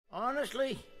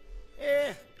Honestly,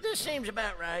 this seems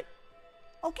about right.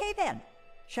 Okay then.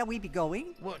 Shall we be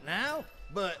going? What now?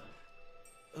 But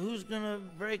who's gonna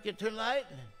break it to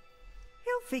lightning?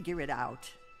 He'll figure it out.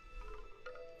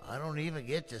 I don't even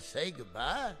get to say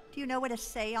goodbye. Do you know what a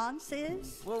seance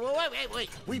is? Whoa, wait.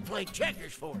 We play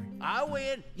checkers for it. I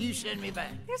win, you send me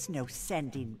back. There's no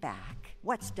sending back.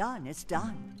 What's done is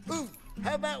done. Ooh,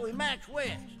 how about we match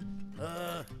wits?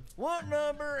 What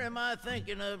number am I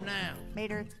thinking of now?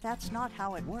 Mater, that's not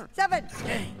how it works. 7!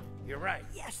 Dang, you're right.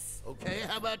 Yes! Okay,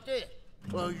 how about this?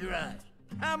 Close your eyes.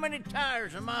 How many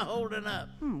tires am I holding up?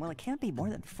 Well, it can't be more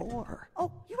than 4.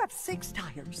 Oh, you have 6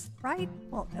 tires, right?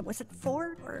 Well, was it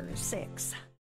 4 or 6?